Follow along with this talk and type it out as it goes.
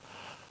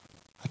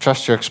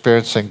trust you're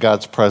experiencing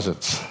God's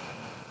presence.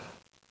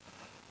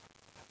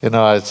 You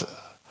know,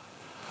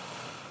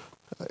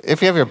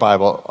 if you have your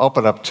Bible,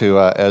 open up to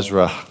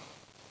Ezra.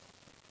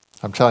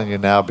 I'm telling you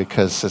now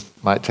because it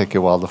might take you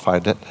a while to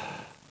find it.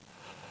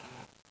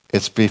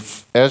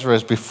 Ezra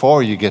is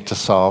before you get to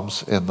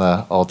Psalms in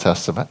the Old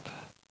Testament.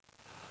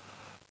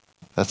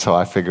 That's how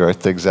I figure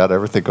things out.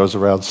 Everything goes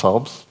around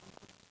Psalms.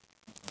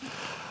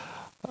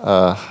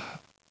 And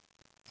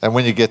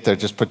when you get there,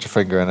 just put your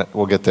finger in it.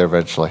 We'll get there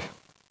eventually.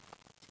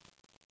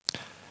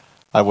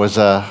 I was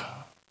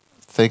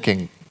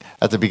thinking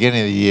at the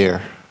beginning of the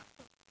year,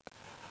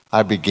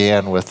 I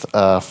began with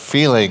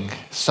feeling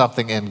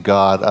something in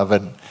God of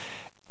an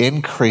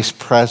increased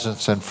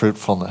presence and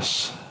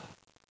fruitfulness.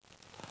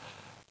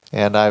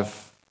 And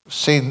I've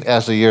seen,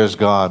 as the year's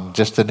gone,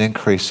 just an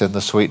increase in the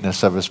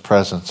sweetness of His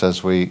presence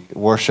as we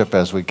worship,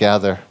 as we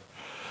gather.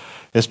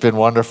 It's been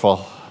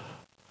wonderful.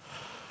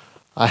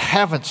 I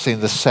haven't seen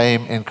the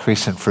same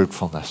increase in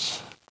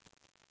fruitfulness.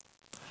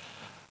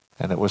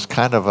 And it was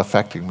kind of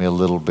affecting me a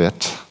little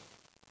bit.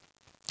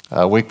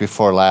 A week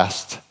before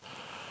last,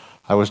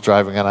 I was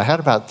driving, and I had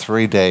about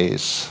 3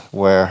 days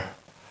where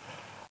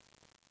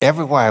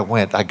everywhere I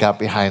went, I got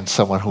behind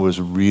someone who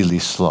was really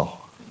slow.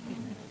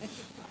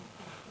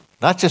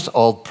 Not just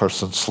old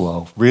person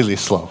slow, really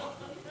slow.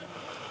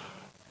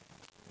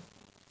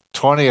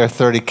 20 or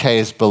 30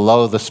 Ks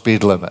below the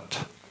speed limit.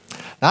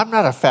 Now, I'm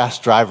not a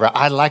fast driver.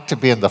 I like to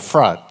be in the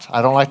front.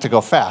 I don't like to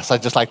go fast. I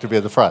just like to be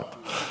in the front.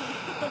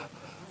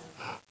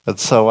 And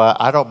so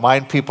I don't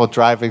mind people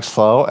driving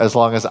slow as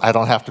long as I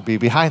don't have to be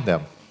behind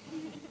them.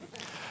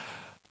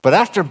 But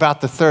after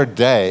about the third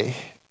day,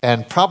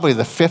 and probably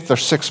the fifth or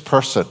sixth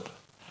person,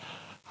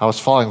 I was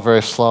falling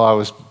very slow. I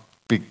was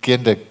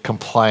begin to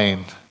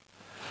complain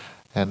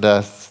and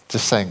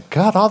just saying,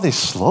 God, all these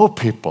slow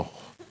people,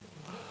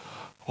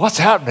 what's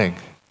happening?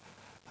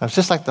 I was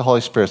just like the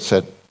Holy Spirit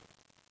said,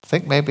 I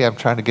think maybe I'm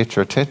trying to get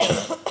your attention.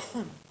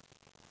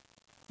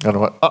 And I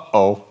went,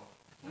 uh-oh.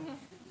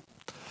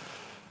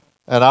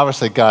 And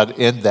obviously God,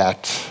 in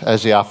that,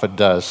 as He often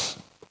does,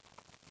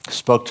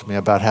 spoke to me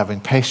about having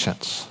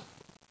patience.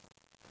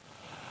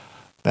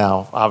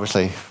 Now,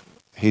 obviously,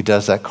 He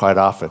does that quite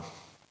often.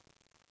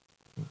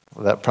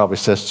 That probably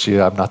says to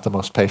you, I'm not the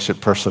most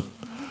patient person.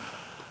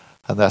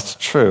 And that's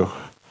true.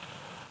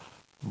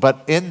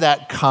 But in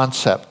that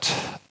concept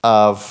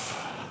of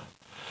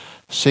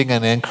seeing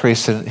an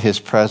increase in His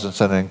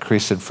presence and an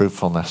increase in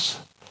fruitfulness,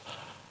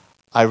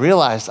 I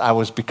realized I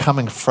was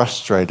becoming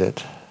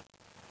frustrated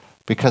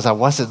because I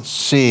wasn't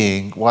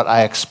seeing what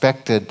I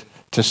expected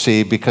to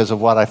see because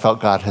of what I felt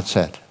God had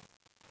said.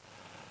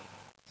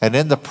 And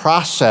in the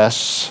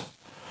process,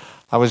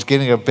 I was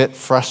getting a bit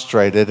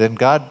frustrated, and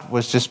God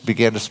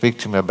began to speak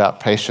to me about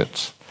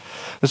patience.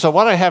 And so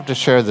what I have to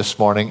share this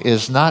morning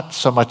is not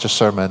so much a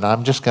sermon.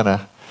 I'm just going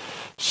to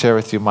share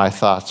with you my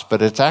thoughts,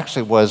 but it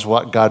actually was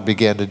what God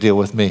began to deal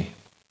with me.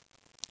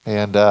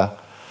 And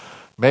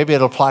maybe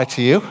it'll apply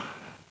to you,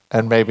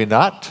 and maybe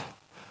not.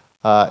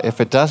 If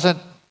it doesn't,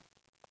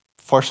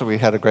 fortunately, we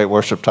had a great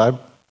worship time.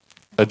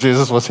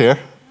 Jesus was here.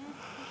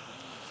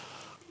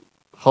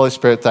 Holy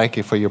Spirit, thank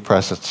you for your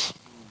presence.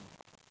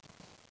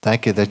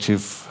 Thank you that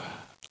you've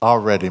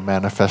already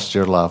manifested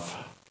your love.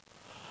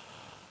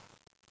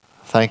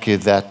 Thank you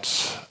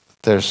that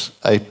there's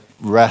a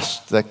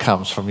rest that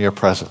comes from your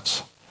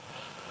presence.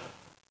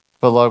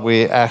 But Lord,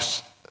 we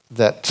ask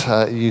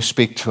that you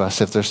speak to us.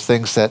 If there's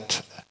things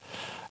that,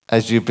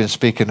 as you've been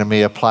speaking to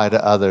me, apply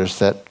to others,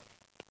 that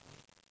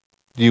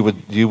you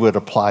would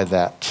apply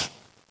that.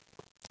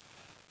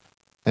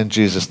 In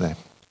Jesus' name,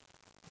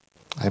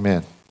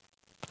 amen.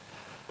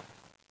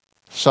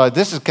 So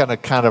this is going to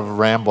kind of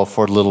ramble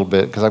for a little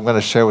bit because I'm going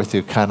to share with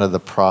you kind of the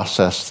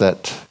process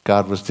that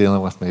God was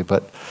dealing with me.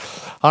 But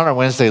on our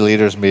Wednesday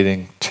leaders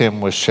meeting, Tim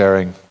was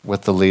sharing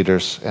with the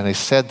leaders, and he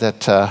said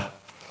that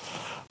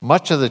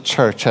much of the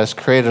church has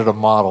created a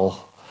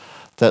model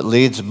that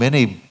leads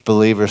many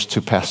believers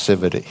to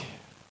passivity.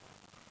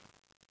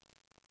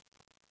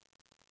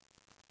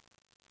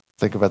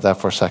 Think about that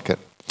for a second.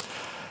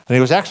 And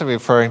he was actually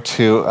referring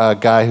to a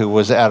guy who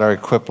was at our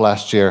Equip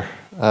last year,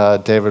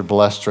 David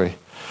Balestri,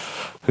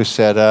 who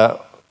said,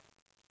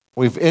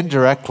 we've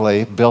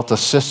indirectly built a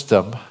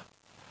system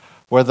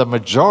where the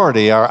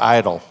majority are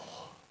idle.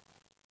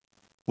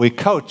 We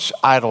coach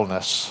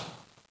idleness.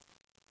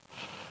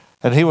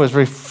 And he was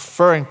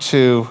referring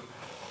to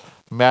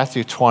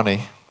Matthew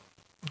 20,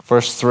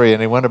 verse 3,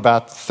 and he went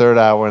about the third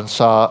hour and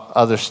saw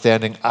others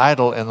standing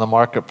idle in the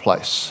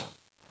marketplace.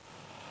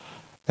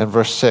 And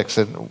verse 6,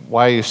 and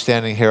why are you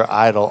standing here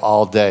idle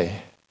all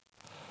day?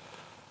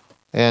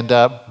 And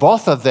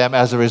both of them,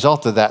 as a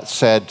result of that,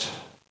 said,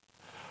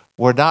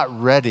 we're not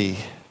ready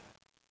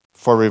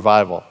for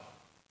revival.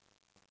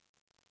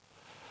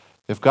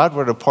 If God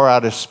were to pour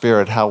out His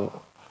Spirit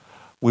how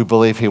we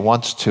believe He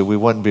wants to, we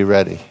wouldn't be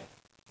ready.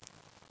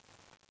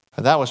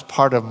 And that was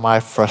part of my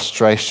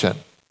frustration.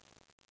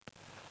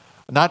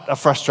 Not a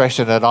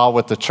frustration at all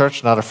with the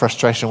church, not a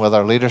frustration with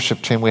our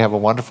leadership team. We have a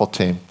wonderful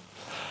team.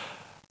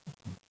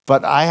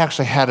 But I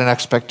actually had an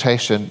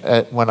expectation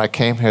when I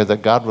came here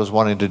that God was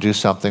wanting to do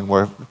something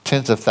where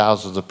tens of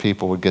thousands of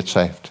people would get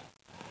saved.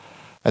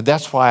 And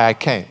that's why I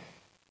came.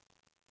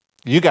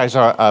 You guys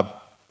are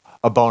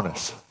a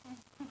bonus.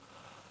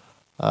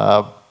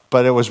 But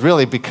it was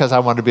really because I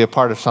wanted to be a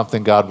part of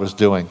something God was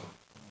doing.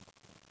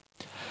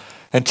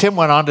 And Tim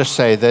went on to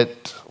say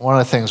that one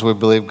of the things we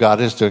believe God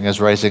is doing is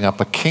raising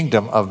up a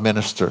kingdom of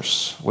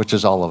ministers, which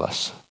is all of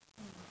us.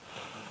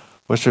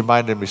 Which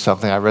reminded me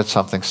something. I read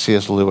something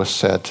C.S. Lewis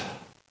said.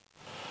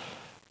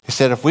 He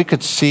said, if we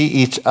could see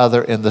each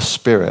other in the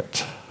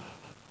Spirit,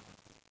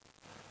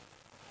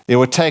 it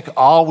would take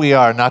all we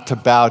are not to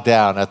bow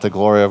down at the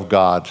glory of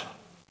God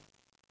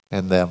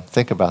in them.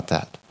 Think about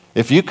that.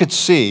 If you could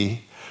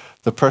see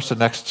the person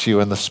next to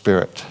you in the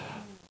Spirit,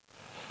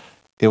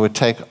 it would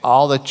take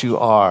all that you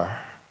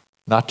are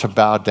not to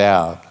bow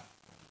down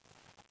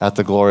at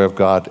the glory of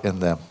God in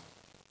them.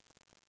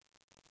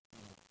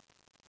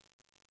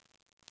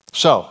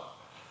 So,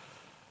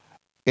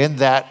 in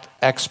that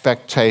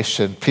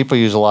expectation, people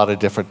use a lot of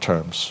different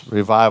terms.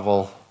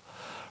 Revival,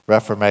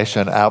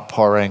 reformation,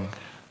 outpouring,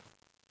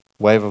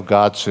 wave of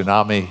God,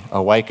 tsunami,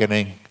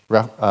 awakening,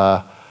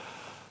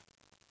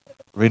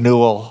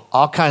 renewal,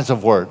 all kinds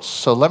of words.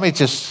 So let me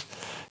just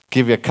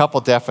give you a couple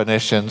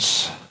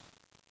definitions,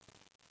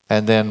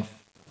 and then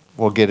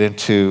we'll get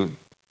into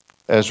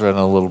Ezra in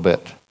a little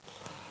bit.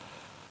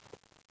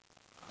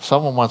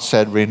 Someone once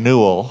said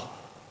renewal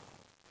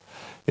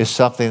is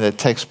something that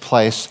takes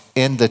place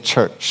in the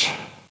church,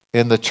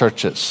 in the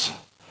churches.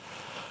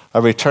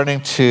 A returning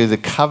to the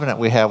covenant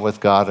we have with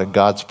God and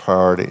God's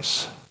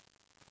priorities.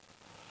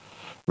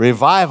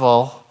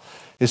 Revival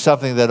is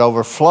something that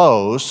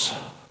overflows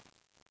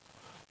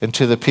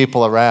into the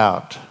people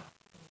around,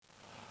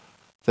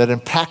 that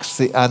impacts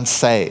the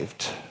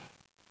unsaved.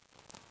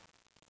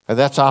 And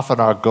that's often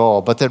our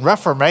goal. But then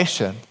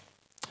reformation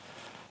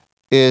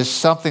is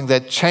something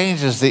that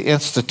changes the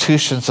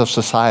institutions of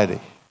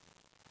society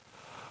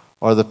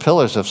or the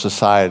pillars of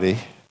society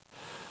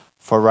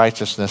for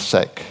righteousness'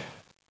 sake.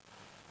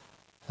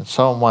 And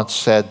someone once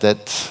said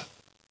that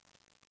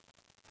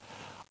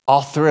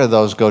all three of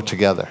those go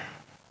together.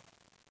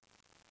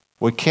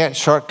 We can't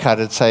shortcut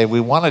and say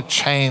we want to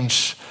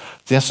change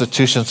the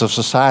institutions of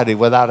society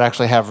without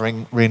actually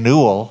having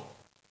renewal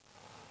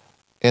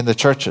in the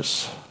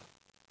churches,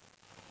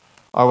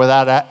 or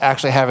without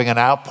actually having an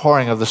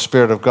outpouring of the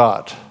Spirit of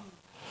God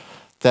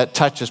that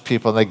touches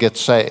people and they get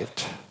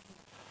saved.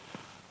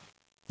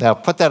 Now,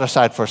 put that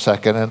aside for a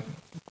second,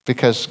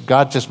 because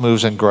God just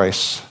moves in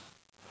grace.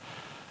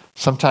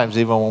 Sometimes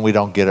even when we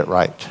don't get it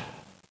right,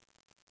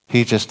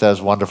 He just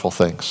does wonderful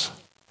things.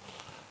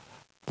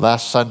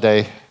 Last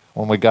Sunday,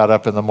 when we got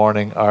up in the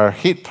morning, our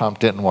heat pump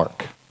didn't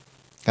work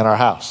in our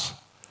house.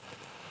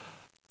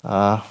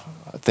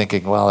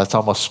 Thinking, well, it's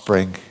almost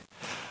spring.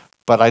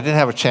 But I didn't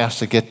have a chance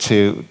to get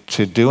to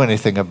do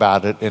anything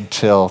about it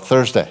until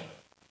Thursday.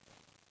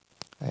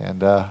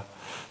 And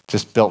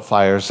just built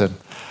fires. And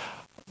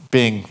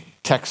being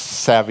tech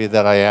savvy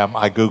that I am,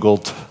 I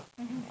Googled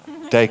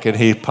Daikin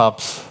heat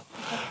pumps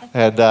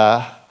and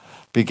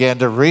began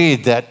to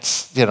read that,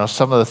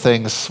 some of the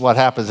things, what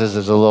happens is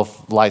there's a little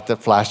light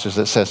that flashes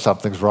that says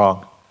something's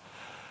wrong.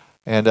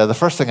 And the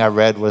first thing I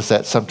read was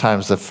that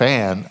sometimes the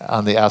fan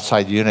on the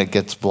outside unit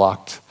gets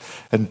blocked.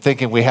 And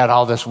thinking we had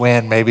all this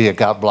wind, maybe it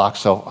got blocked,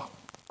 so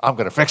I'm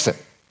going to fix it.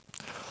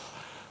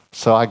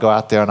 So I go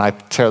out there and I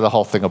tear the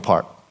whole thing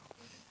apart.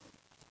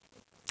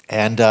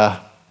 And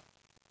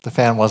the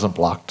fan wasn't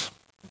blocked.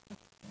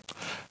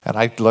 And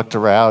I looked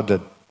around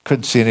and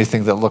couldn't see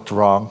anything that looked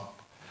wrong.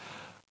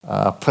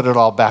 Put it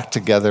all back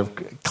together,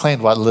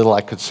 cleaned what little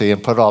I could see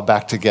and put it all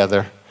back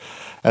together.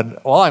 And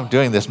while I'm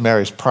doing this,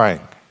 Mary's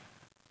praying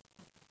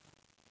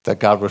that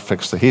God would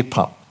fix the heat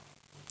pump.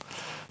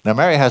 Now,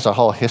 Mary has a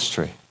whole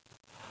history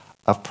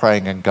of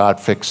praying and God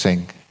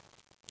fixing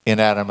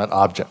inanimate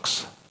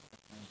objects,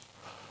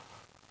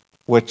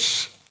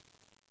 which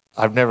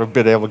I've never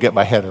been able to get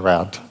my head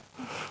around.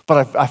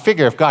 But I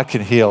figure if God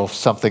can heal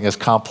something as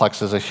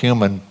complex as a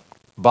human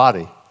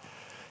body,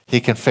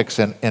 He can fix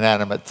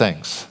inanimate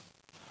things.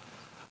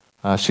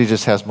 She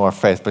just has more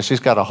faith, but she's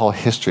got a whole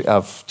history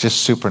of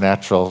just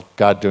supernatural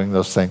God doing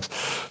those things.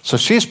 So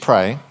she's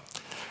praying,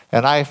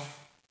 and I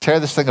tear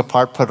this thing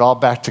apart, put it all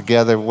back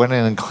together, went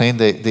in and cleaned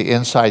the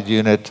inside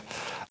unit,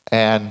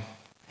 and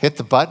hit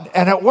the button,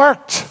 and it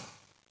worked.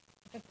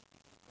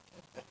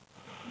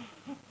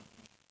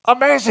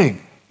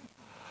 Amazing.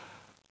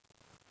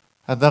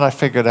 And then I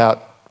figured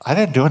out I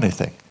didn't do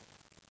anything.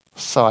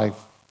 So I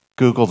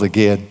Googled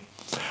again,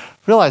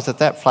 realized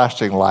that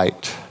flashing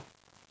light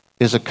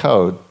is a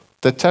code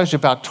that tells you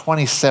about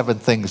 27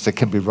 things that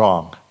can be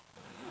wrong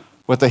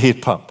with the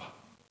heat pump.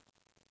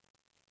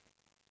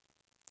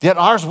 Yet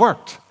ours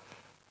worked.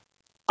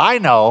 I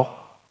know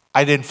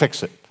I didn't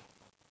fix it.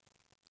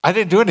 I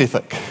didn't do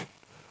anything.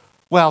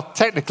 Well,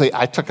 technically,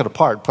 I took it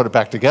apart, put it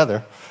back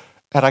together,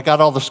 and I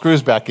got all the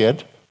screws back in.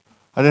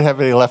 I didn't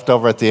have any left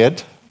over at the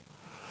end.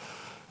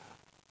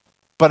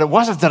 But it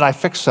wasn't that I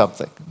fixed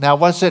something. Now,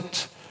 was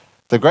it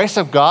the grace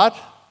of God?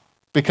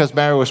 because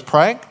Mary was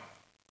praying?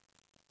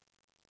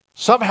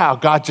 Somehow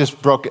God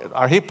just broke it.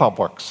 Our heat pump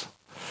works.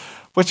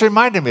 Which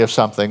reminded me of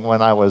something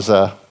when I was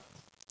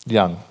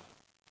young.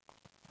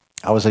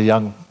 I was a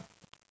young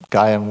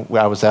guy, and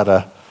I was at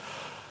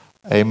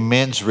a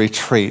men's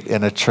retreat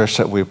in a church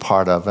that we were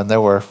part of. And there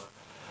were a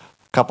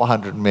couple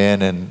hundred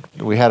men, and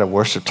we had a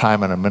worship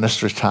time and a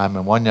ministry time.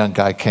 And one young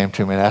guy came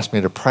to me and asked me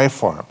to pray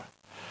for him.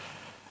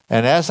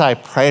 And as I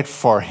prayed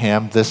for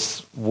him,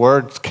 this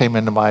word came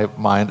into my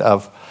mind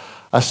of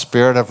a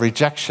spirit of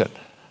rejection.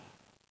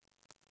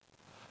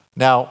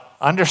 Now,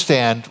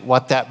 understand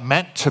what that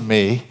meant to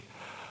me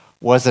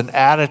was an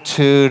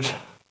attitude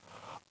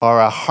or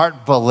a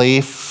heart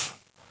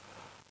belief,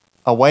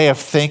 a way of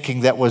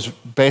thinking that was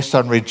based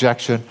on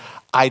rejection.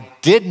 I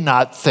did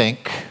not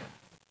think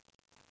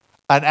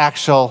an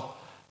actual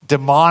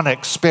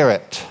demonic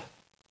spirit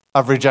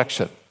of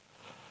rejection.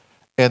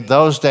 In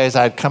those days,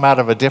 I'd come out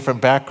of a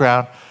different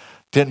background,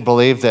 didn't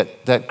believe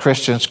that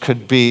Christians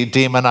could be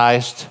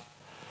demonized.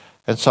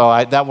 And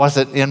so that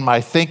wasn't in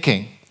my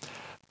thinking.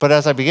 But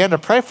as I began to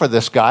pray for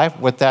this guy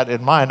with that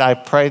in mind, I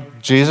prayed,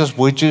 Jesus,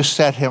 would you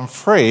set him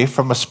free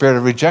from a spirit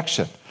of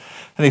rejection?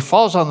 And he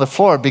falls on the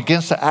floor and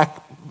begins to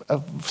act,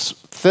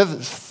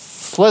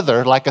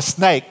 slither like a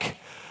snake,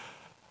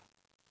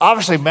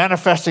 obviously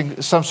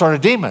manifesting some sort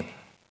of demon.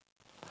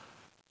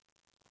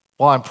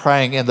 While I'm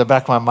praying, in the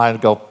back of my mind,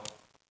 I go,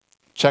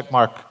 check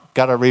mark,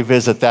 got to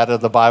revisit that in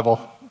the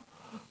Bible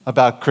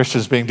about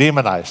Christians being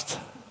demonized.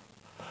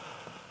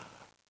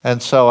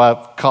 And so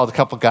I called a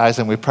couple guys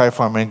and we prayed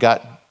for him and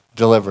got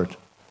delivered,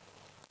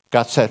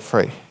 got set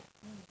free.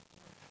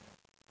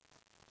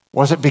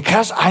 Was it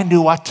because I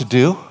knew what to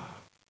do?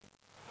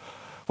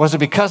 Was it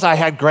because I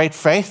had great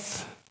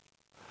faith?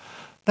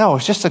 No, it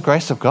was just the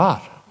grace of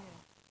God.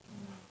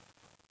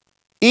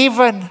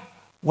 Even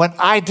when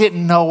I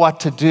didn't know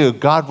what to do,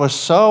 God was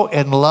so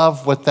in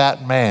love with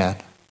that man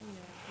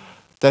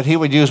that he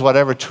would use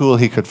whatever tool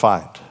he could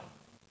find,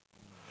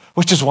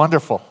 which is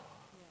wonderful.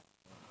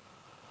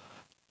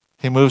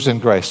 He moves in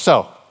grace.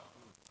 So,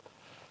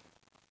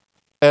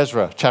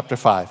 Ezra chapter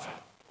 5.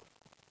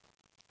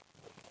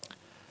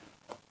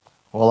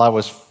 While I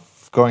was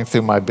going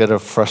through my bit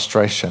of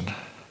frustration,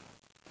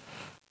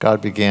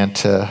 God began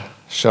to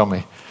show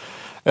me.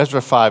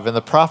 Ezra 5, and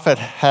the prophet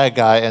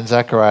Haggai and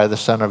Zechariah, the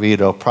son of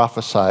Iddo,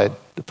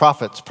 the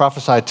prophets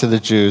prophesied to the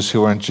Jews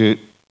who were in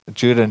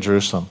Judah and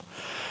Jerusalem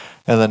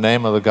in the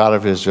name of the God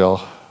of Israel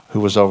who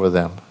was over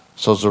them.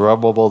 So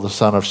Zerubbabel, the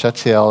son of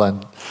Shealtiel,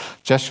 and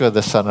Jeshua,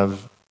 the son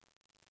of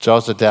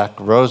Jozadak,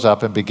 rose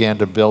up and began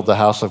to build the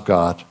house of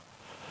God,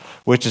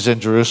 which is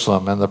in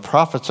Jerusalem, and the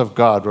prophets of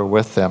God were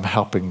with them,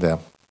 helping them.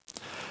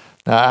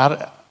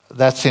 Now,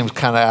 that seems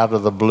kind of out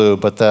of the blue,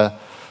 but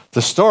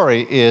the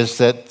story is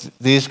that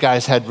these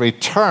guys had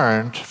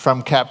returned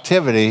from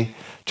captivity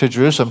to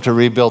Jerusalem to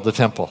rebuild the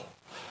temple.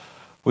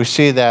 We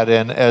see that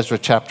in Ezra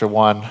chapter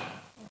 1,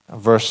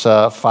 verse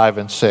 5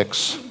 and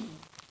 6.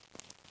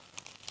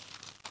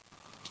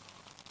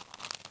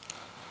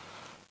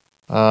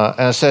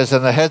 And it says,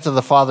 and the heads of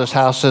the fathers'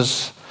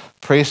 houses,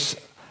 priests,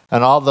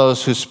 and all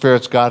those whose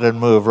spirits God had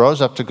moved,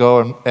 rose up to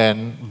go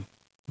and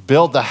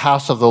build the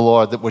house of the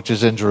Lord, which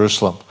is in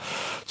Jerusalem.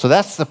 So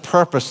that's the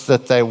purpose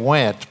that they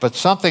went. But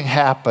something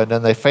happened,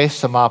 and they faced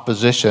some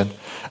opposition,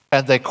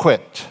 and they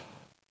quit.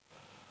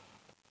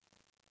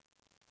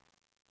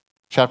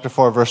 Chapter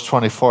 4, verse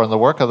 24, and the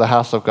work of the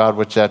house of God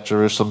which at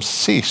Jerusalem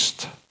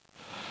ceased,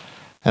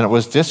 and it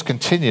was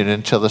discontinued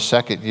until the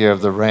second year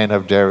of the reign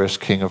of Darius,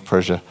 king of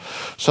Persia.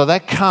 So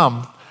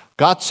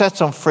God sets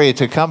them free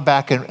to come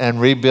back and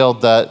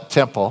rebuild the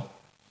temple.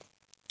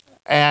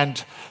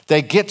 And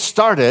they get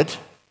started,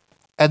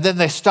 and then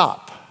they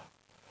stop.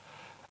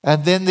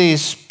 And then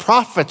these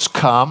prophets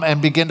come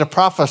and begin to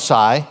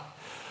prophesy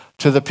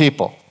to the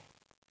people.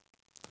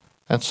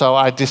 And so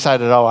I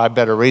decided, I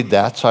better read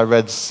that. So I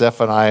read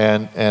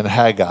Zephaniah and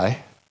Haggai.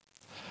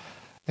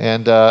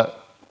 And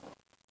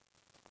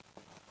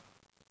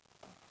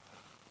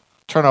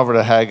turn over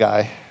to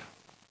Haggai,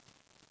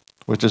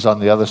 which is on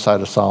the other side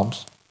of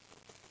Psalms,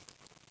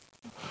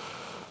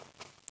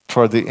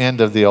 toward the end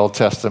of the Old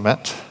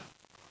Testament.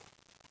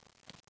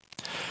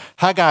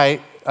 Haggai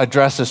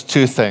addresses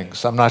two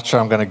things. I'm not sure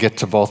I'm going to get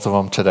to both of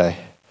them today.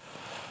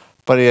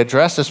 But he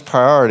addresses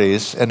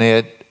priorities, and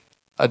he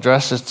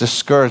addresses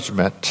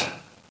discouragement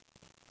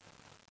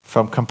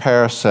from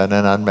comparison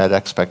and unmet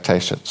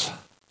expectations.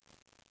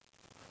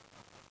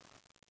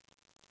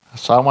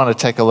 So I want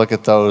to take a look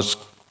at those,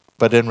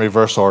 but in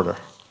reverse order.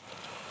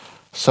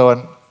 So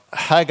in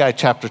Haggai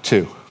chapter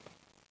 2,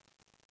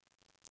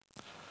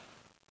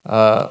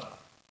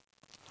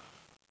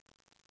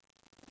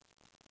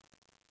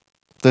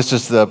 this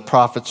is the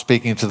prophet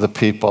speaking to the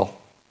people.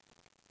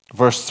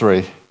 Verse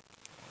 3,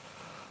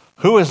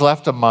 who is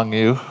left among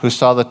you who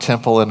saw the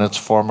temple in its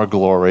former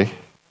glory?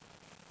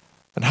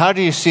 And how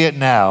do you see it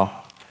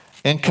now?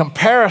 In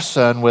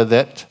comparison with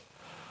it,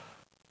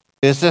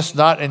 is this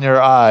not in your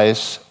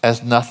eyes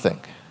as nothing?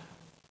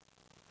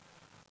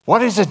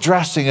 What he's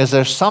addressing is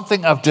there's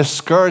something of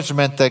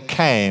discouragement that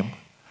came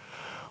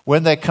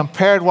when they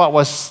compared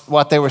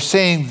what they were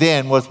seeing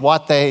then with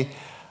what they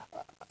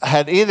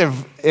had either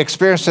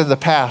experienced in the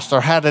past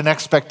or had an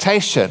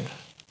expectation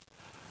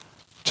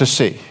to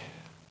see.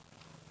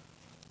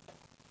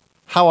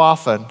 How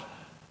often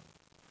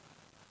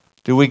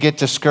do we get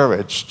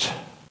discouraged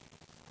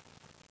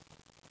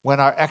when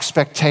our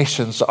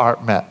expectations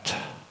aren't met?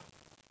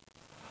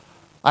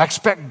 I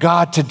expect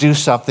God to do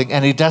something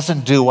and he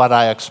doesn't do what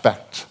I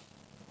expect,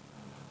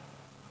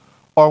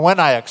 or when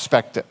I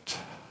expect it.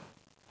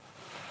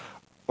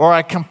 Or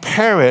I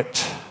compare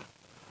it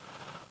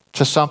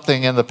to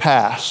something in the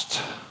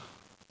past.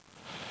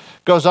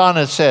 Goes on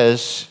and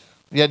says,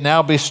 yet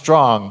now be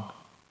strong,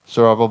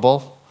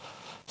 Zerubbabel,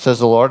 says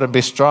the Lord, and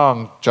be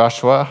strong,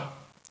 Joshua,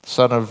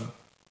 son of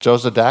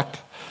Jozadak,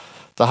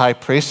 the high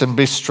priest, and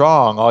be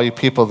strong, all you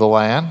people of the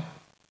land,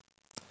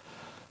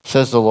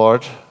 says the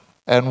Lord,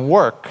 and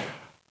work,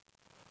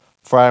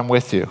 for I am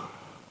with you.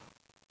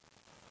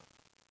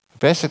 It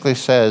basically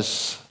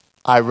says,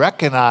 I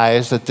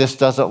recognize that this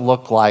doesn't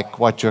look like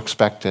what you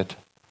expected.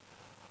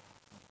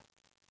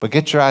 But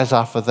get your eyes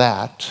off of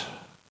that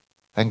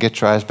and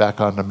get your eyes back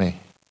onto me.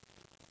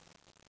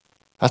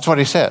 That's what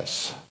he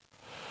says.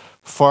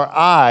 For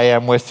I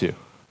am with you.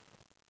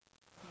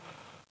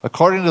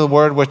 According to the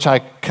word which I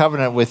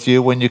covenant with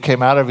you when you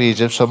came out of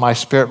Egypt, so my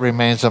spirit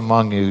remains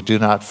among you. Do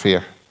not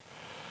fear.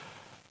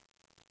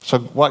 So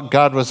what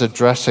God was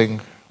addressing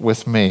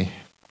with me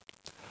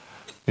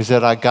is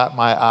that I got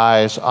my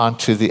eyes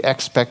onto the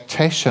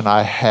expectation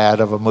I had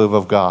of a move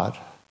of God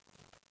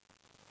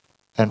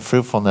and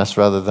fruitfulness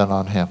rather than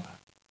on him.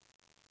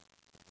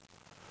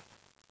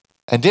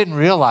 And didn't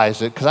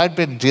realize it because I'd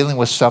been dealing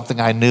with something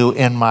I knew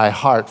in my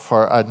heart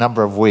for a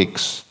number of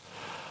weeks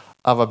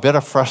of a bit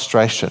of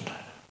frustration.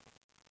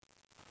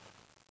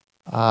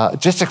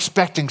 Just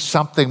expecting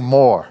something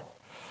more,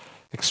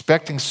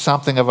 expecting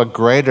something of a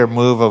greater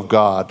move of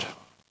God.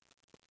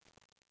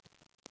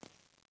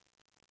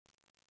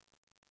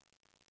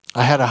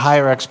 I had a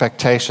higher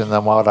expectation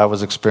than what I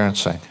was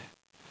experiencing.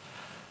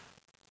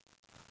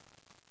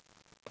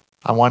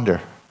 I wonder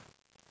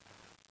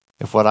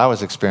if what I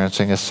was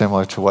experiencing is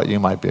similar to what you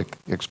might be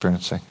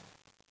experiencing.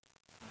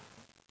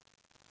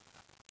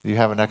 You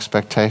have an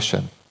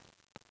expectation,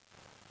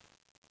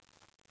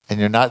 and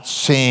you're not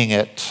seeing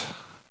it.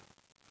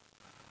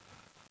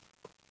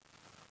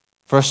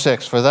 Verse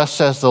 6, for thus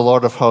says the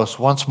Lord of hosts,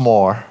 once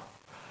more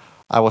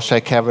I will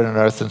shake heaven and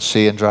earth and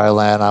sea and dry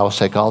land. I will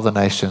shake all the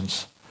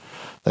nations.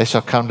 They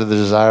shall come to the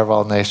desire of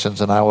all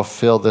nations, and I will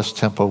fill this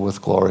temple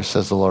with glory,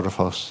 says the Lord of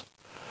hosts.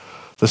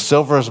 The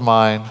silver is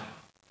mine,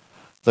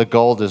 the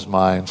gold is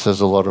mine, says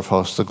the Lord of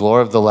hosts. The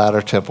glory of the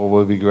latter temple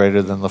will be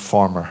greater than the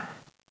former.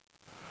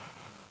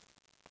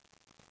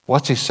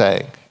 What's he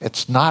saying?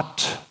 It's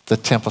not the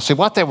temple. See,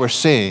 what they were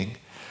seeing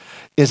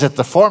is that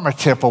the former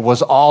temple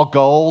was all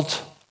gold.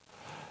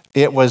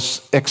 It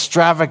was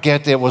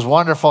extravagant. It was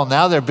wonderful.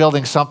 Now they're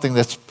building something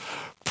that's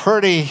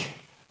pretty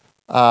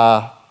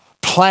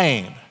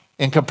plain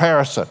in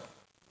comparison.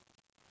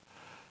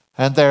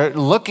 And they're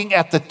looking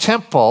at the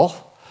temple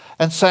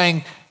and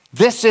saying,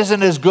 this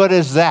isn't as good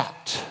as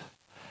that.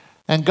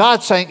 And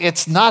God's saying,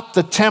 it's not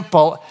the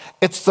temple,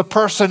 it's the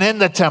person in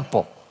the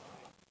temple.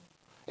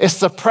 It's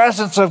the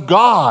presence of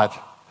God.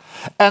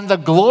 And the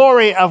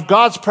glory of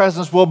God's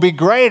presence will be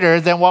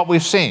greater than what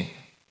we've seen.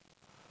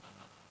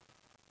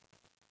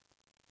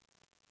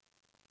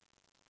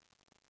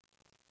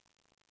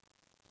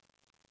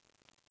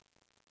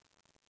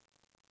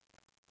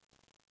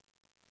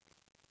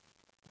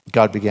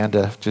 God began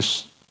to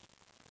just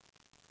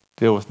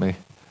deal with me.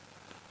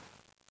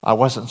 I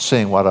wasn't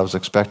seeing what I was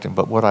expecting,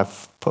 but would I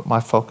put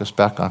my focus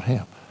back on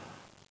him?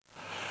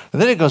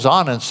 And then he goes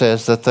on and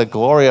says that the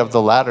glory of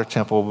the latter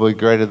temple will be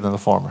greater than the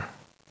former.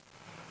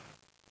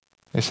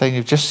 He's saying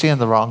you're just seeing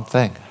the wrong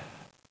thing.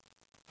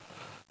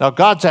 Now,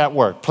 God's at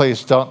work.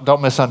 Please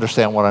don't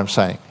misunderstand what I'm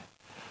saying.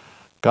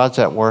 God's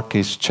at work.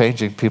 He's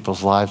changing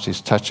people's lives.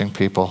 He's touching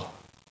people.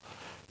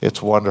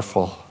 It's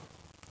wonderful.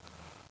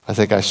 I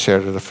think I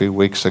shared it a few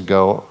weeks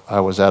ago.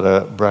 I was at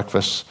a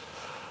breakfast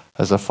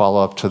as a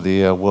follow-up to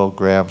the Will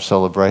Graham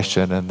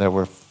celebration, and there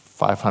were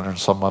 500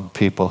 some odd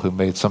people who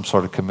made some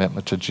sort of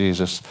commitment to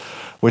Jesus,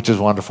 which is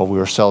wonderful. We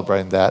were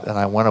celebrating that, and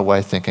I went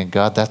away thinking,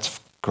 God, that's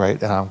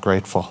great, and I'm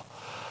grateful,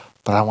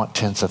 but I want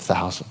tens of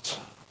thousands.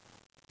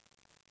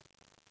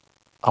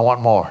 I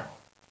want more.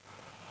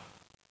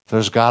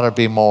 There's got to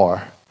be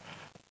more.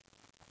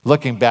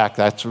 Looking back,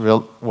 that's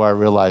where I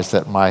realized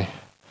that my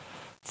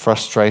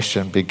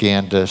frustration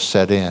began to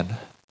set in,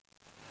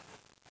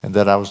 and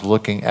that I was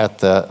looking at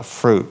the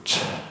fruit.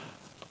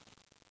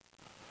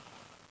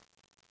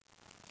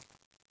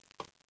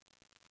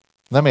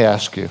 Let me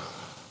ask you,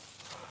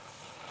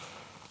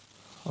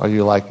 are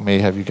you like me?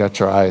 Have you got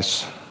your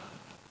eyes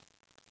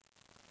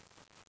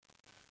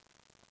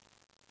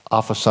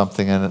off of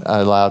something and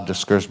allowed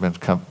discouragement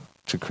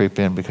to creep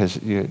in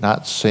because you're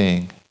not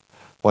seeing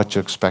what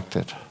you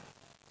expected?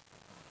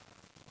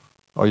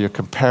 Or you're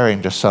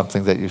comparing to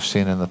something that you've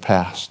seen in the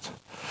past.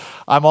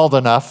 I'm old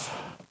enough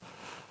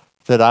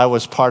that I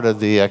was part of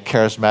the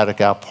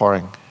charismatic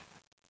outpouring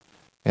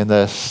in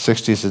the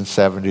 60s and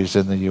 70s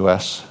in the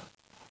U.S.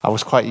 I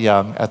was quite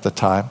young at the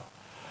time,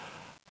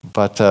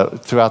 but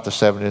throughout the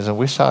 70s, and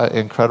we saw an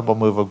incredible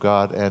move of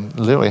God, and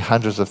literally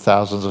hundreds of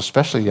thousands,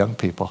 especially young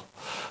people.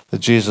 The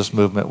Jesus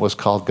movement was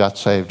called Got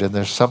Saved, and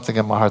there's something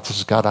in my heart that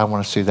says, God, I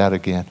want to see that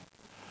again.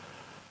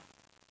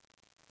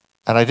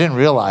 And I didn't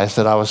realize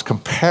that I was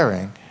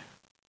comparing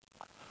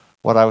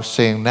what I was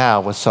seeing now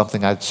with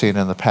something I'd seen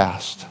in the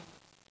past.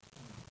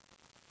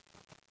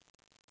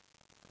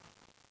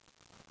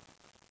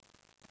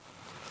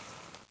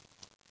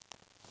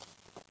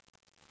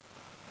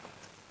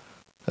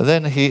 And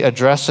then he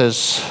addresses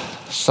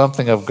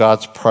something of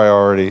God's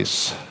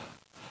priorities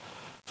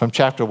from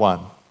chapter 1,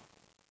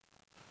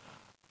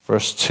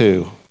 verse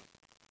 2.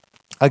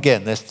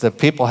 Again, the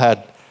people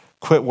had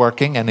quit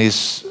working, and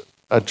he's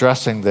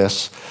addressing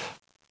this.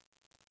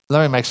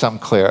 Let me make something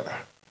clear.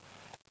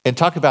 In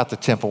talking about the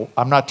temple,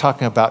 I'm not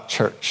talking about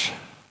church.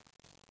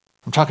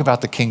 I'm talking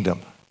about the kingdom.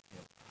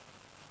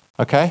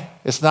 Okay?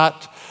 It's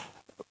not,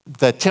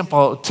 the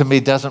temple to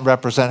me doesn't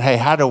represent, hey,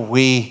 how do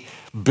we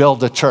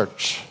build a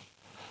church?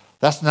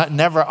 That's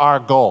never our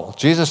goal.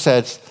 Jesus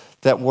says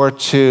that we're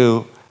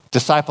to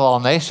disciple all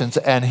nations,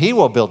 and he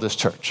will build his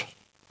church.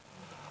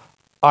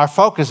 Our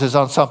focus is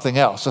on something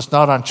else. It's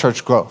not on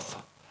church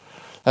growth.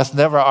 That's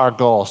never our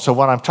goal. So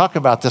when I'm talking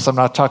about this, I'm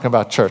not talking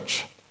about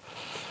church.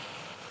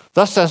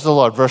 Thus says the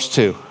Lord, verse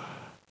 2.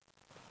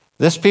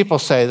 This people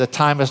say the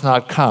time has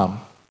not come,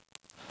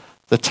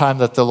 the time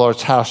that the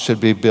Lord's house should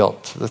be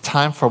built, the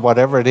time for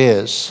whatever it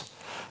is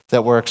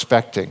that we're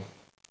expecting.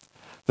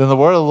 Then the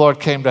word of the Lord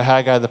came to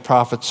Haggai the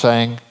prophet,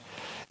 saying,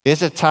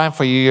 is it time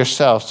for you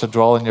yourselves to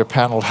dwell in your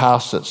paneled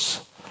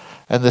houses,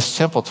 and this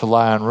temple to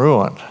lie in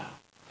ruin?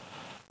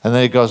 And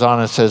then he goes on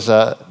and says,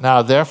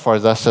 now therefore,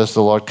 thus says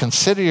the Lord,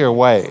 consider your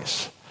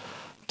ways.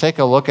 Take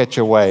a look at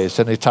your ways.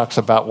 And he talks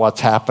about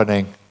what's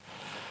happening.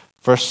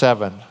 Verse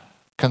 7,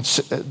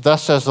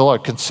 thus says the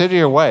Lord, consider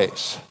your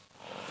ways.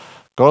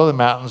 Go to the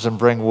mountains and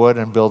bring wood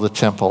and build a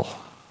temple,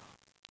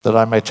 that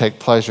I may take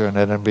pleasure in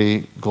it and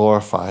be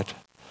glorified.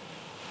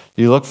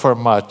 You look for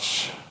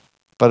much,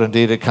 but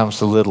indeed it comes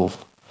to little.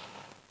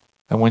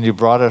 And when you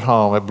brought it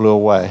home, it blew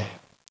away.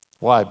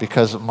 Why?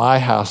 Because of my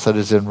house that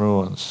is in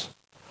ruins.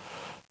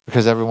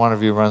 Because every one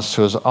of you runs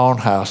to his own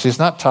house. I'm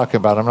not talking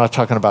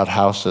about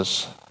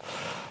houses.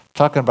 I'm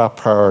talking about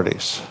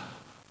priorities.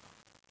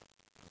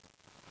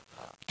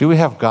 Do we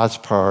have God's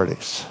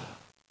priorities?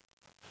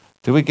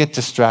 Do we get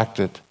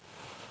distracted?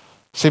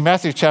 See,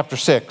 Matthew chapter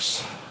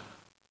 6,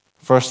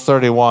 verse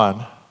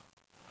 31,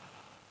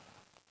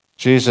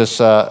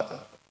 Jesus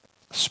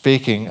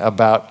speaking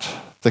about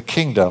the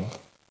kingdom.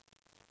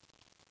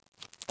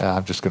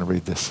 I'm just going to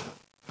read this.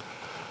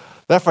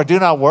 Therefore, do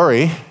not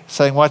worry,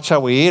 saying, what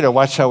shall we eat, or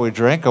what shall we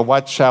drink, or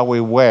what shall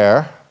we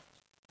wear?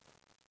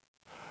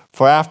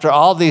 For after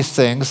all these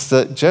things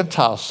the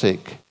Gentiles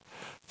seek.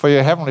 For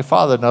your heavenly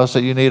Father knows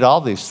that you need all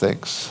these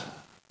things.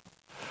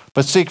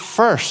 But seek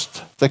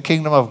first the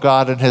kingdom of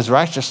God and his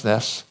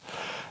righteousness,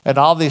 and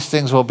all these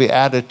things will be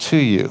added to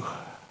you.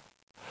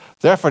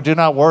 Therefore, do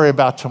not worry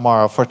about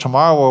tomorrow, for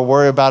tomorrow will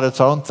worry about its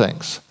own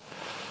things.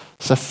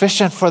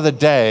 Sufficient for the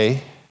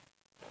day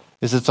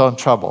is its own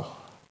trouble.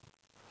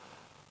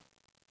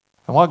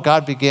 And what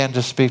God began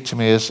to speak to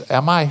me is,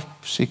 am I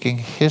seeking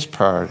his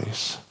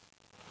priorities?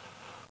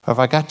 Or have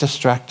I got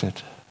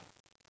distracted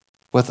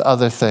with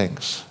other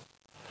things?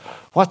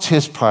 What's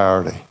his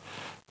priority?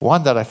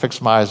 One, that I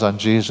fix my eyes on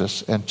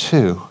Jesus, and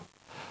two,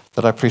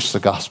 that I preach the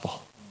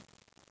gospel.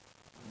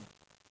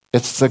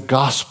 It's the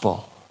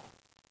gospel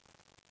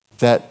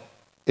that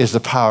is the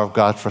power of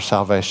God for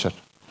salvation.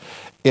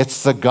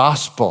 It's the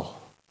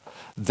gospel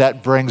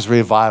that brings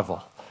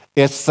revival.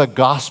 It's the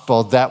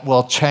gospel that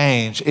will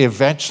change,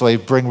 eventually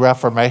bring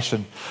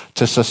reformation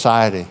to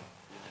society.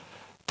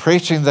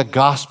 Preaching the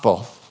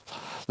gospel.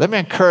 Let me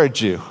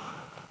encourage you.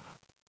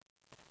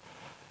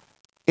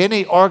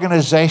 Any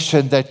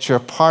organization that you're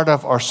part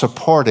of or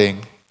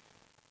supporting,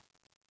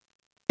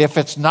 if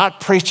it's not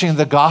preaching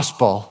the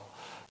gospel,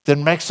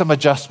 then make some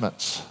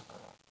adjustments.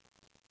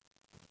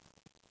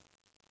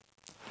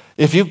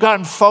 If you've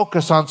gotten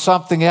focused on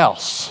something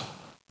else,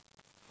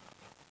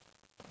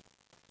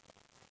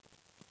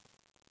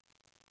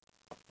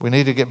 we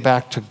need to get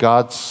back to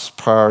God's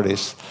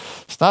priorities.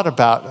 It's not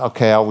about,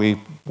 okay, are we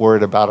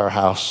worried about our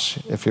house?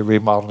 If you're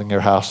remodeling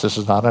your house, this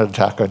is not an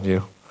attack on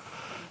you.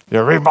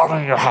 You're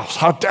remodeling your house.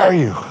 How dare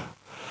you?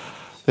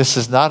 This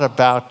is not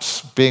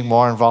about being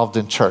more involved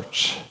in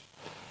church.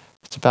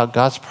 It's about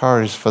God's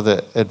priorities for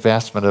the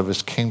advancement of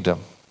his kingdom,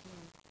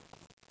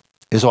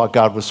 is what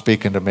God was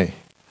speaking to me.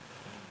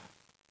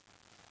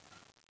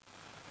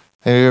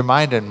 And he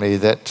reminded me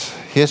that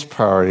his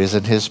priorities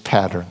and his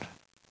pattern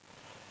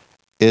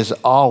is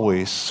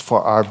always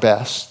for our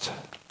best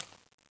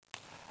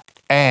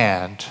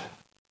and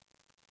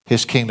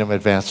his kingdom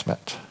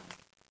advancement.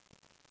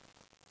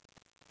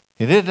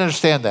 You need to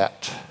understand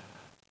that,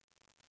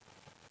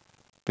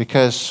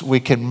 because we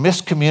can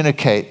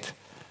miscommunicate.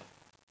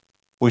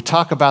 We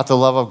talk about the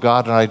love of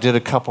God, and I did a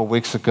couple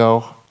weeks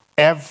ago.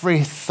 Every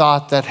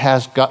thought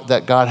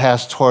that God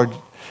has toward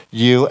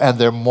you, and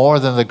they're more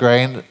than the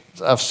grain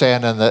of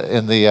sand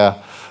in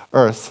the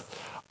earth,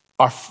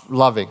 are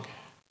loving.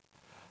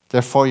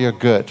 They're for your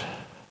good.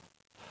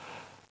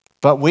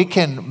 But we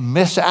can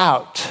miss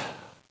out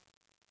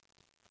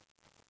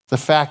the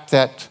fact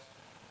that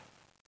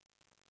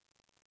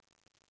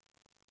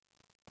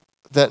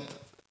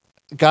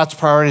God's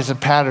priorities and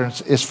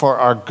patterns is for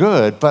our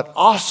good, but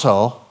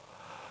also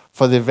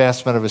for the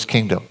advancement of his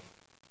kingdom.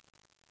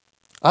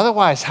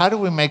 Otherwise, how do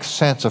we make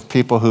sense of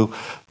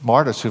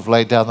martyrs who've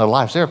laid down their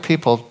lives? There are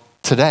people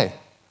today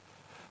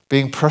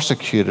being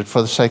persecuted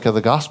for the sake of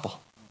the gospel.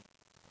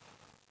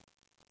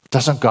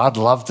 Doesn't God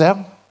love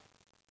them?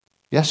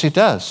 Yes, he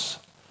does.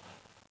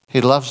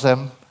 He loves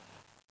them,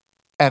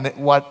 and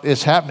what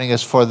is happening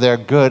is for their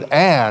good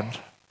and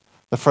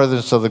the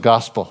furtherance of the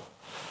gospel.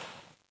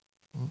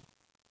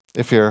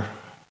 If you've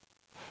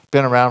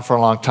been around for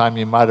a long time,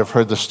 you might have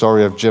heard the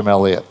story of Jim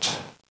Elliot.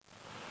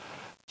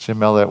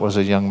 Jim Elliot was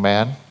a young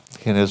man.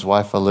 He and his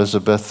wife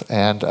Elizabeth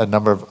and a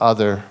number of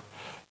other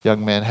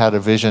young men had a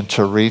vision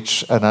to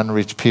reach an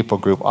unreached people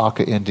group,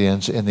 Auca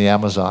Indians in the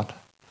Amazon.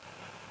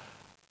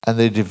 And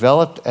they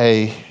developed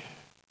a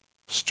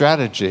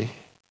strategy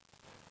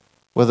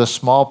with a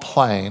small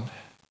plane,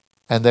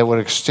 and they would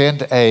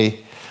extend a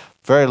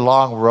very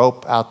long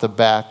rope out the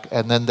back,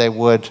 and then they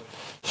would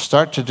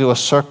start to do a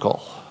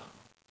circle.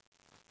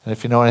 And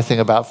if you know anything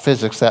about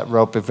physics, that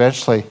rope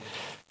eventually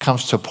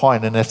comes to a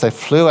point, and if they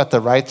flew at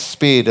the right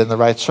speed in the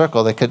right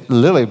circle, they could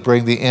literally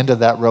bring the end of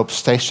that rope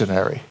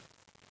stationary.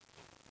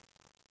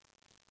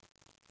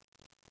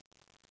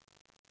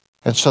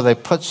 And so they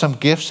put some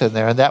gifts in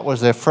there, and that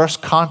was their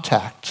first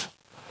contact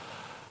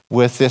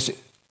with this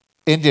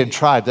Indian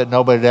tribe that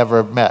nobody had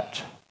ever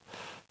met.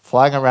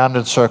 Flying around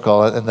in a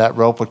circle, and that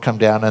rope would come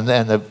down, and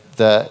then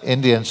the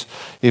Indians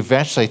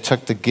eventually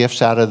took the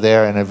gifts out of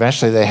there, and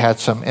eventually they had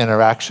some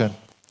interaction.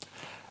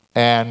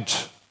 And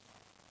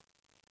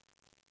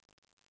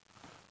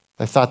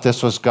they thought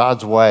this was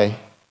God's way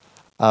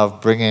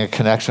of bringing a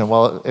connection.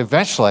 Well,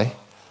 eventually,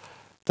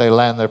 they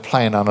land their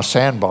plane on a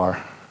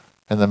sandbar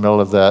in the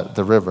middle of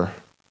the river,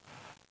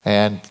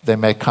 and they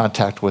make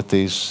contact with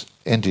these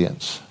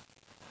Indians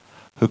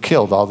who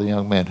killed all the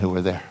young men who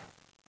were there.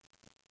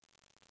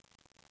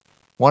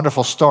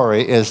 Wonderful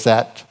story is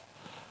that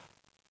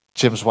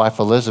Jim's wife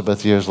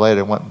Elizabeth years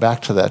later went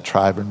back to that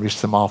tribe and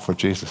reached them all for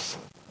Jesus.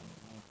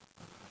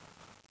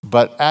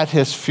 But at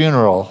his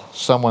funeral,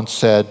 someone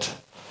said,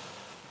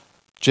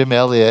 Jim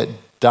Elliot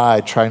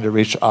died trying to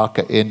reach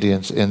Auca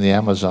Indians in the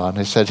Amazon.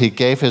 He said he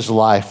gave his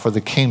life for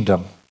the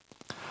kingdom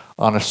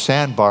on a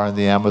sandbar in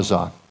the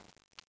Amazon.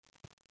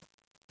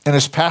 And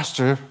his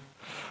pastor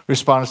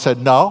responded and said,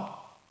 no,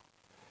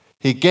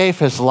 he gave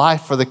his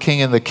life for the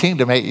king and the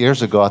kingdom 8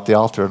 years ago at the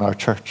altar in our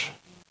church.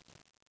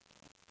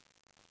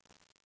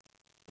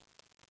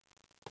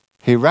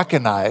 He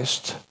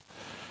recognized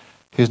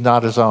he's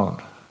not his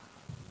own.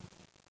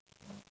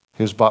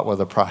 He was bought with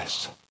a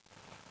price.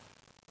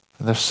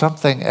 And there's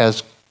something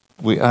as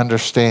we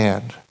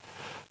understand,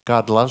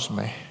 God loves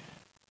me.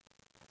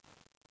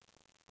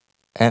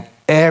 And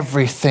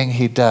everything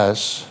he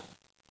does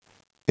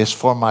is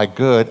for my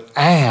good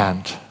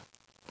and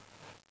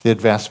the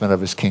advancement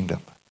of his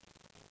kingdom.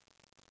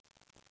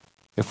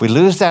 If we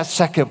lose that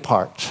second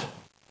part,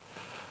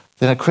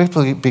 then it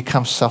quickly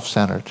becomes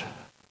self-centered.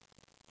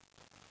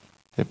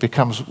 It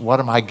becomes, what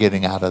am I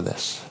getting out of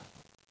this?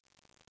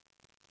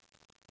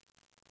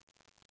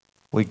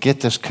 We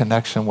get this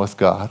connection with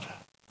God.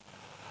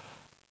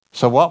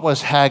 So what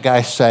was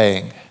Haggai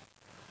saying?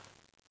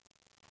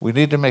 We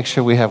need to make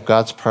sure we have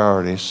God's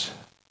priorities,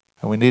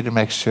 and we need to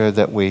make sure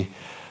that we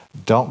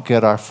don't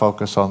get our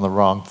focus on the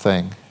wrong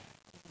thing.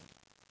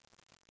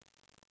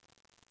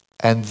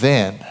 And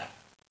then,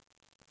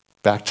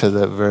 back to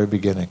the very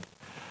beginning,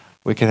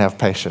 we can have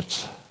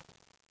patience.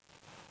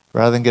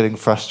 Rather than getting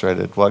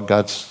frustrated, what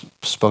God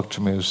spoke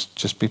to me was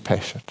just be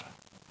patient.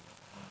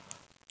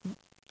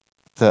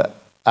 The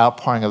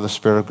outpouring of the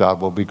Spirit of God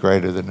will be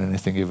greater than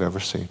anything you've ever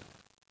seen.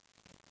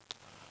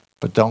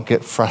 But don't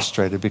get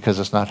frustrated because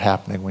it's not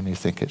happening when you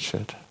think it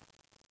should.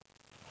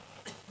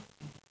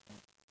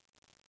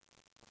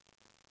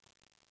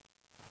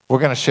 We're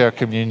going to share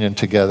communion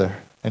together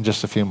in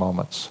just a few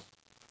moments.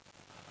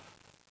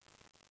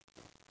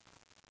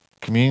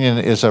 Communion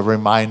is a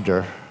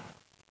reminder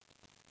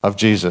of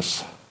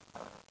Jesus,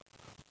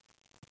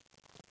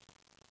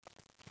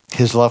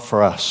 his love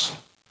for us.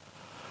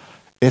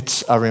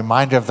 It's a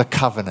reminder of the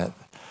covenant.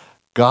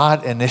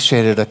 God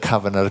initiated a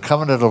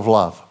covenant of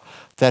love,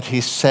 that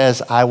he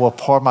says, I will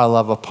pour my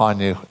love upon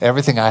you.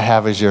 Everything I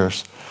have is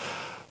yours.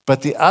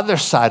 But the other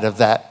side of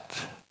that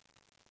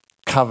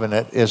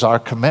covenant is our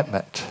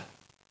commitment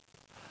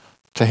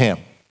to him.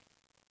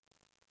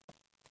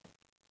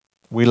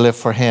 We live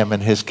for him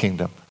and his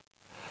kingdom,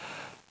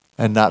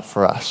 and not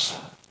for us.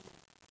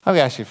 Let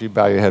me ask you if you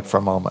bow your head for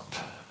a moment.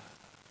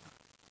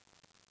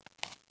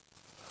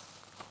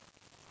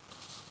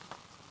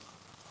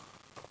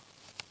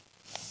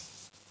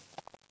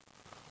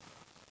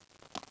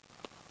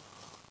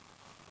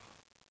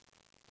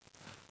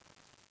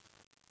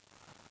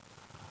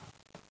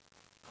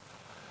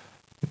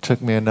 It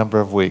took me a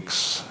number of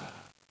weeks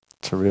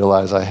to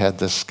realize I had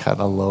this kind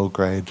of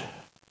low-grade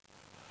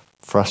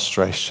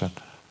frustration,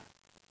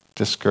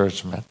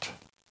 discouragement,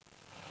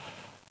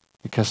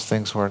 because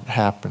things weren't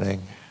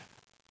happening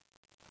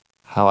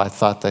how I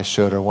thought they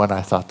should or when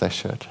I thought they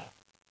should.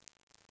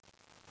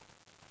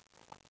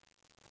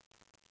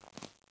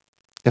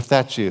 If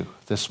that's you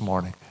this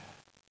morning,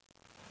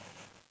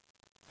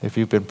 if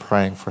you've been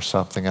praying for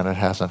something and it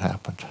hasn't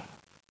happened,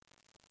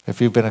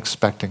 if you've been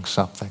expecting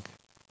something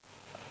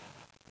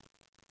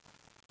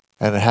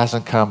and it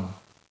hasn't come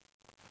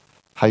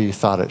how you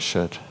thought it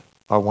should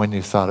or when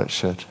you thought it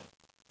should,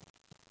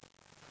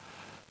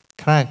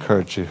 can I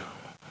encourage you?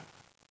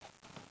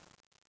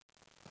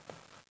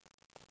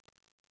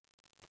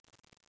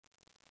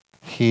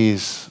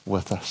 He's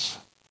with us.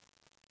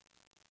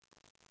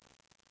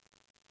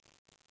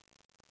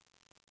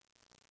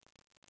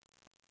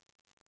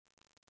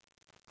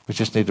 We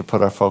just need to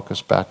put our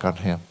focus back on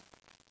Him.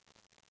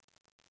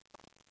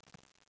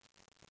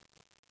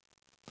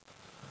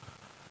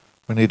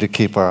 We need to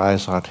keep our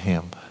eyes on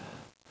Him.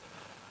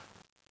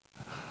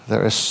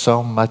 There is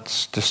so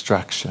much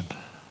distraction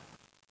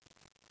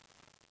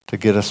to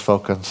get us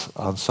focused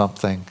on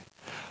something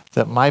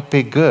that might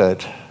be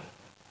good,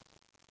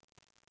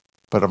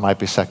 but it might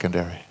be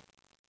secondary.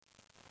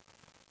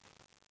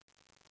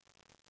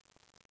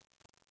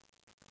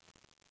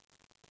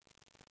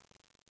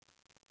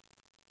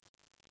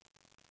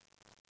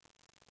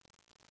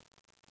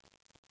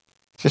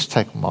 Just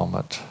take a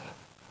moment.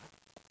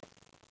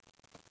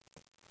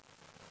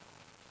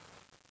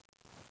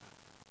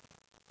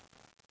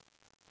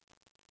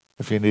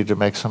 If you need to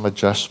make some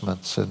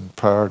adjustments in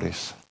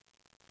priorities.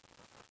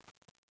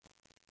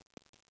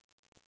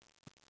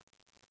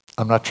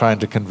 I'm not trying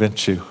to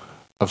convince you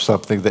of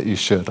something that you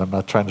should. I'm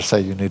not trying to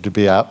say you need to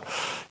be out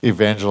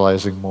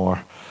evangelizing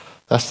more.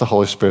 That's the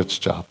Holy Spirit's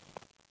job.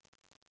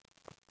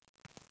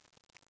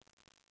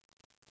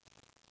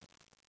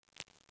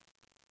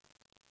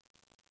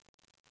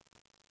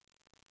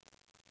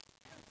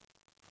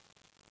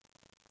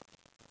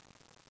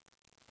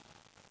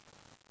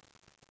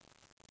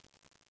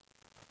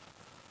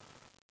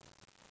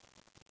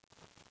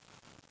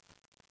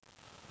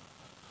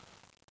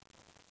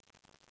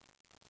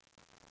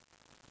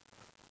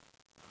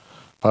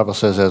 The Bible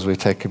says as we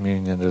take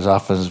communion, as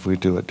often as we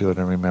do it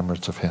in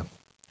remembrance of Him.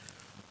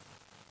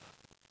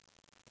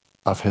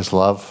 Of His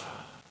love.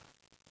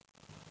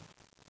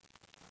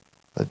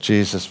 That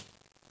Jesus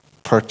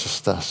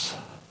purchased us.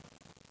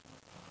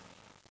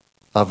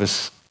 Of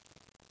His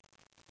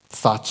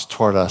thoughts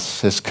toward us,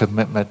 His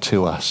commitment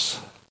to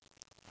us.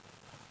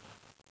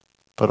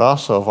 But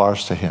also of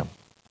ours to Him.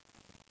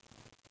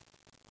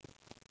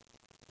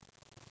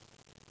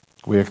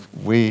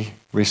 We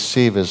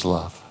receive His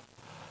love.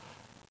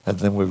 And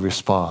then we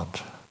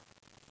respond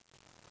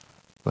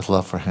with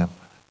love for Him.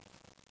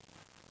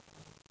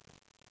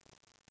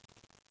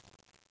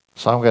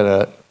 So I'm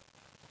going to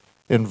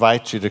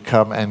invite you to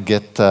come and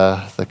get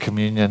the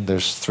communion.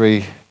 There's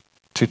two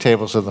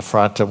tables in the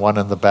front and one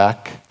in the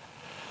back.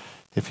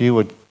 If you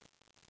would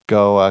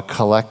go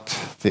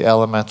collect the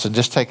elements and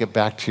just take it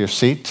back to your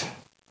seat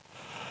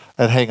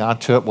and hang on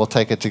to it. We'll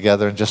take it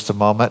together in just a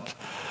moment.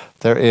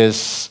 There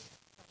is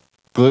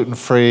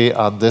gluten-free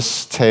on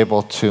this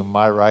table to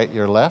my right,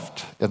 your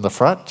left, in the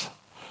front.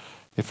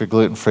 If you're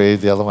gluten-free,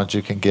 the other ones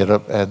you can get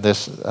up. And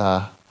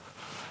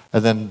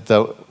then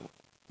the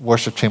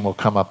worship team will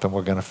come up and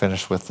we're going to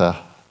finish with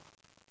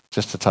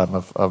just a time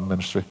of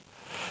ministry.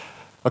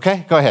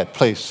 Okay, go ahead,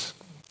 please.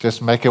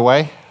 Just make your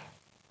way.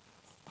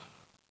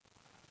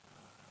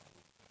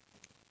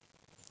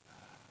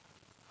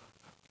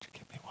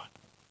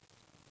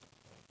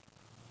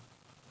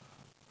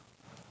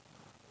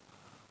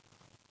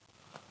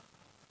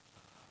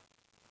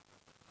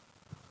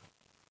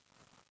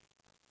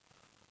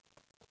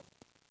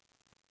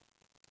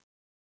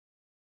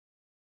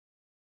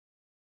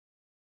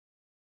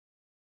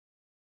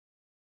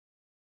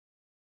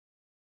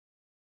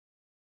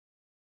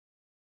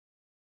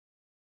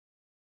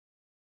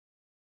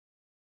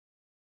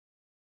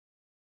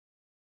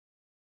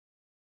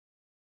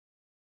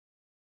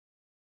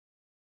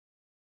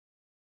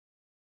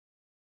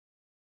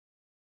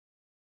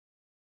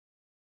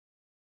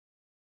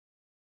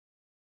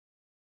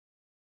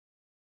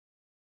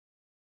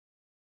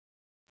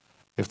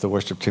 If the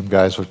worship team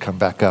guys would come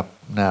back up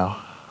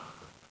now.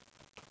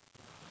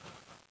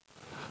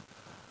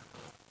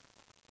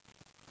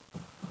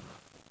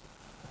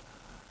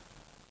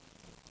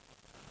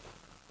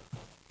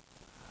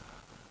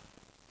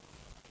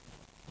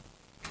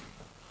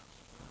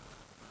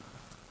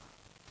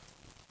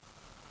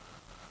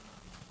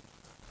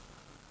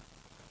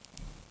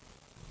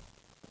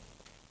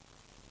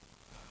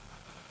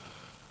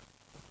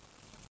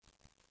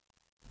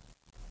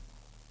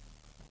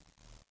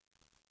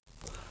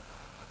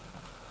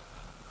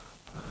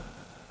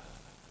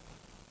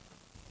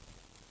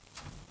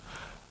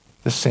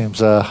 This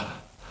seems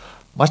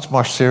much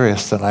more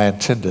serious than I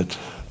intended.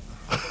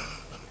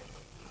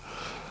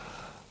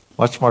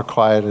 Much more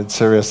quiet and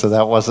serious, so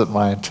that wasn't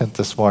my intent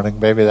this morning.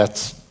 Maybe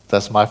that's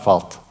That's my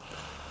fault.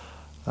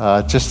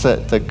 Just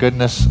the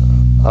goodness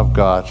of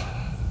God.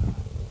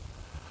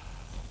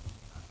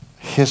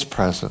 His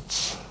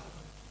presence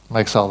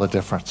makes all the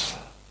difference.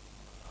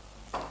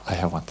 I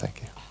have one,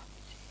 thank you.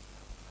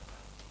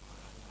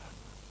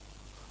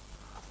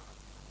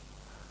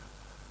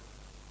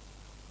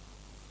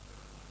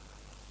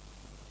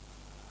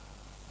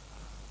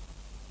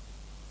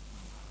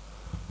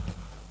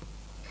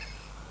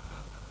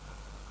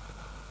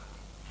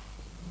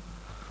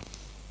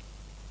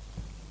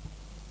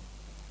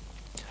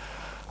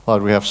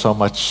 Lord, we have so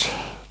much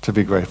to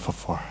be grateful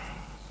for.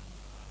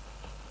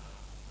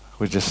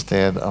 We just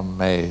stand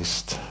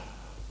amazed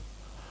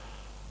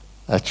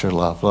at your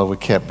love. Lord, we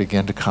can't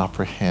begin to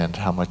comprehend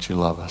how much you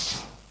love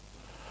us.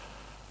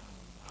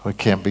 We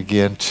can't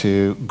begin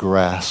to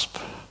grasp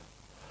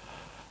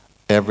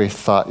every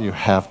thought you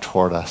have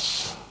toward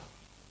us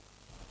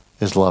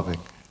is loving.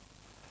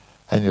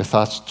 And your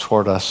thoughts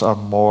toward us are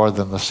more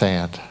than the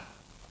sand.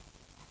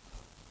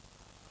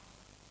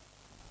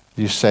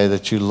 You say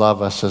that you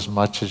love us as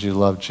much as you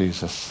love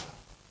Jesus.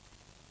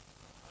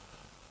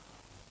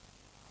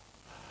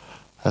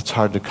 That's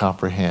hard to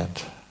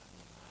comprehend.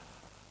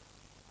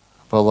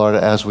 But Lord,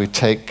 as we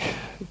take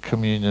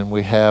communion,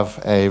 we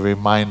have a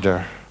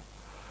reminder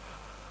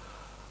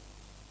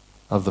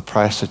of the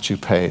price that you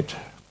paid.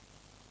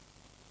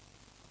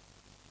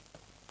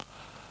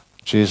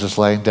 Jesus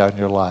laying down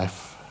your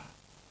life.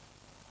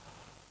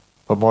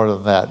 But more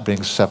than that,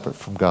 being separate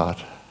from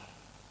God.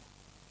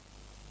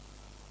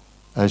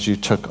 As you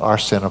took our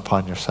sin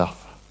upon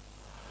yourself.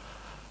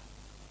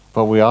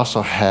 But we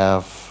also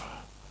have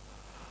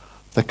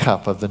the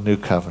cup of the new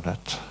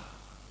covenant.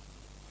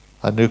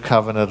 A new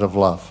covenant of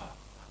love.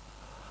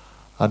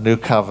 A new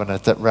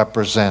covenant that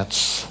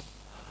represents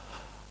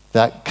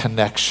that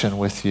connection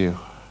with you.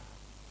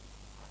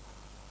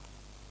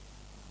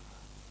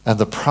 And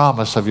the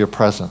promise of your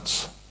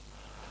presence.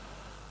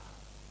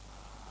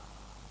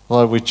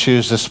 Lord, we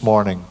choose this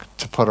morning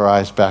to put our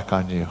eyes back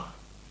on you.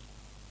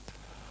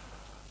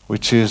 We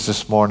choose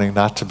this morning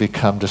not to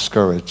become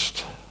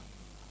discouraged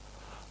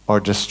or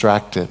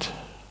distracted,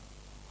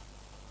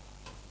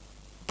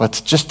 but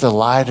to just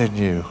delight in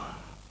you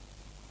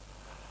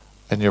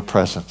and your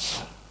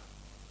presence.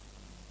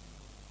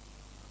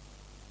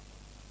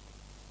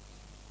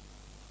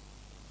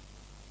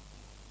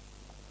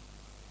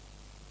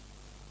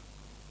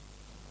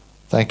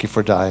 Thank you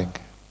for dying,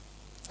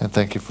 and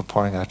thank you for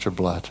pouring out your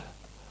blood.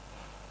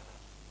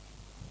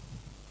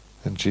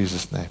 In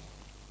Jesus' name,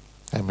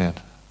 amen.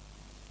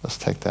 Let's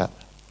take that.